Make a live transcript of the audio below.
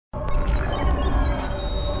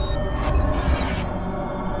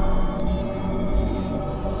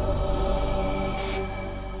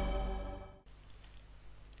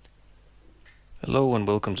Hello and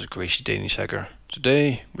welcome to Crazy Danish Hacker.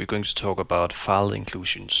 Today we're going to talk about file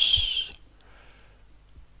inclusions,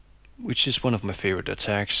 which is one of my favorite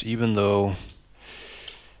attacks, even though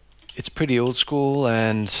it's pretty old school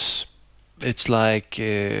and it's like,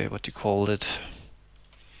 what do you call it?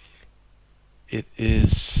 It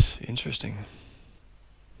is interesting.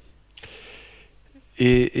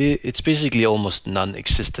 It's basically almost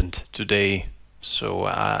non-existent today, so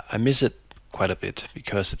I miss it quite a bit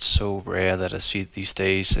because it's so rare that I see it these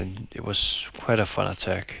days, and it was quite a fun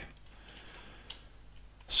attack.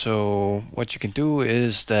 So what you can do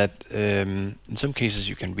is that in some cases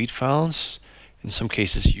you can read files, in some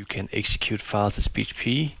cases you can execute files as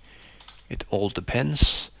PHP. It all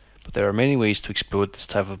depends, but there are many ways to exploit this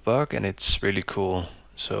type of bug, and it's really cool.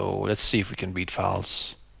 So let's see if we can read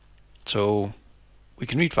files. So we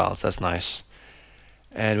can read files, that's nice.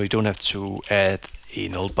 And we don't have to add a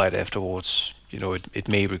null byte afterwards. You know, it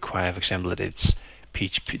may require, for example, that it's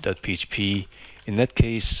php.php. In that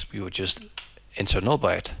case, we would just enter null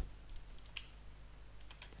byte.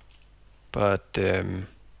 But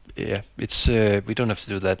yeah, it's we don't have to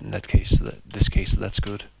do that in that case. This case, that's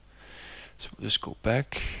good. So we'll just go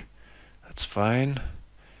back. That's fine.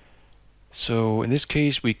 So in this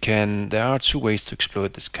case, there are two ways to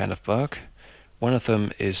exploit this kind of bug. One of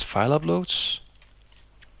them is file uploads.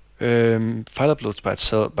 File uploads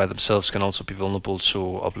by themselves can also be vulnerable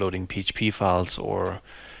to uploading PHP files or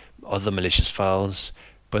other malicious files.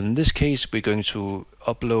 But in this case, we're going to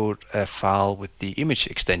upload a file with the image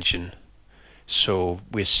extension. So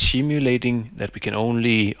we're simulating that we can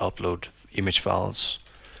only upload image files,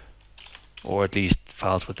 or at least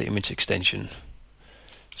files with the image extension.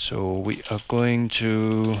 So we are going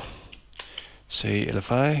to say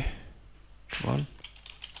LFI. Come on.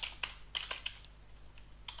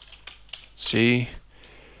 See,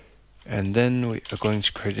 and then we are going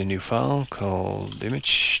to create a new file called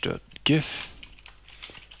image.gif.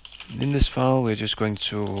 In this file, we're just going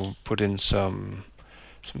to put in some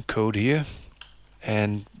code here,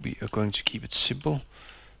 and we are going to keep it simple.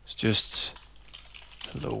 It's just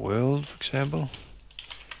hello world, for example.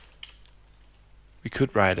 We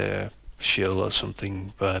could write a shell or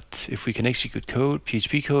something, but if we can execute code,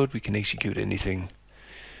 PHP code, we can execute anything.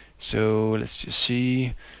 So let's just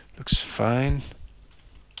see. Looks fine.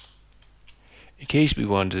 In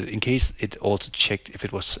case it also checked if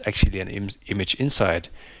it was actually an image inside,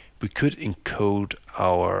 we could encode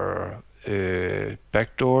our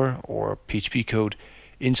backdoor or PHP code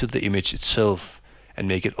into the image itself and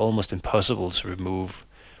make it almost impossible to remove,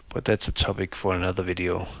 but that's a topic for another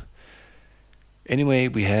video. Anyway,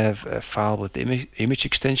 we have a file with the image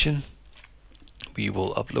extension. We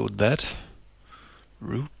will upload that.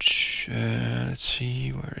 Root, let's see,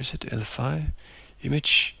 where is it? LFI,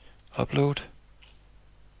 image, upload.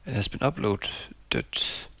 It has been uploaded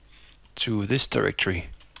to this directory.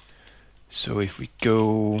 So if we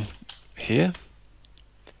go here,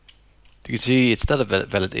 you can see it's not a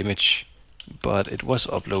valid image, but it was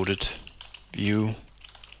uploaded. View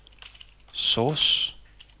source,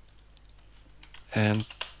 and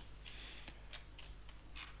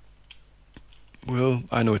well,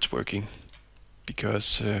 I know it's working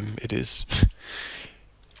because it is.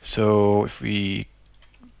 So if we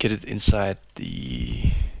get it inside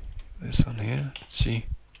this one here, let's see.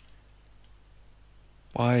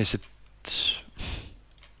 Why is it?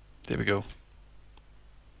 There we go.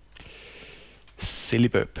 Silly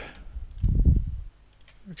burp.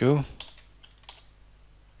 There we go.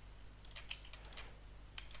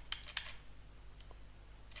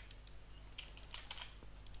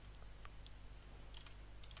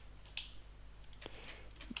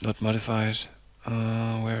 Not modified.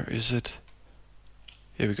 Where is it?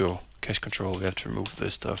 Here we go. Cache control. We have to remove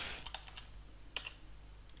this stuff.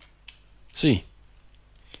 See,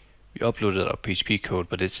 we uploaded our PHP code,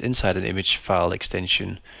 but it's inside an image file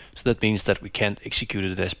extension. So that means that we can't execute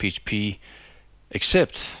it as PHP,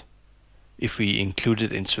 except if we include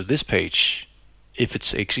it into this page, if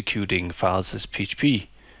it's executing files as PHP.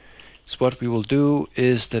 So what we will do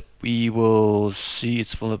is that we will see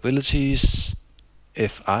its vulnerabilities.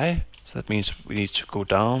 FI, so that means we need to go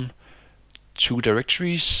down 2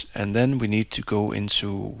 directories, and then we need to go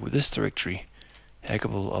into this directory,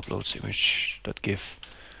 hackable uploads image.gif.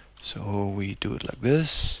 So we do it like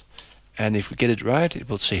this, and if we get it right, it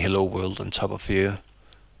will say hello world on top of here.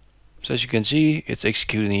 So as you can see, it's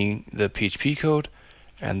executing the PHP code,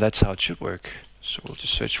 and that's how it should work. So we'll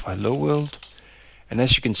just search for hello world, and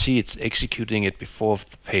as you can see, it's executing it before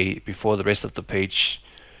the rest of the page.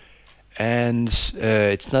 And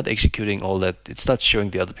it's not executing all that. It's not showing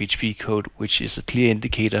the other PHP code, which is a clear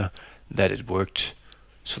indicator that it worked.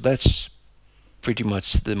 So that's pretty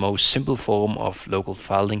much the most simple form of local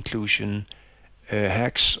file inclusion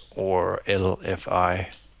hacks, or LFI.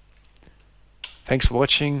 Thanks for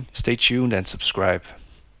watching, stay tuned and subscribe.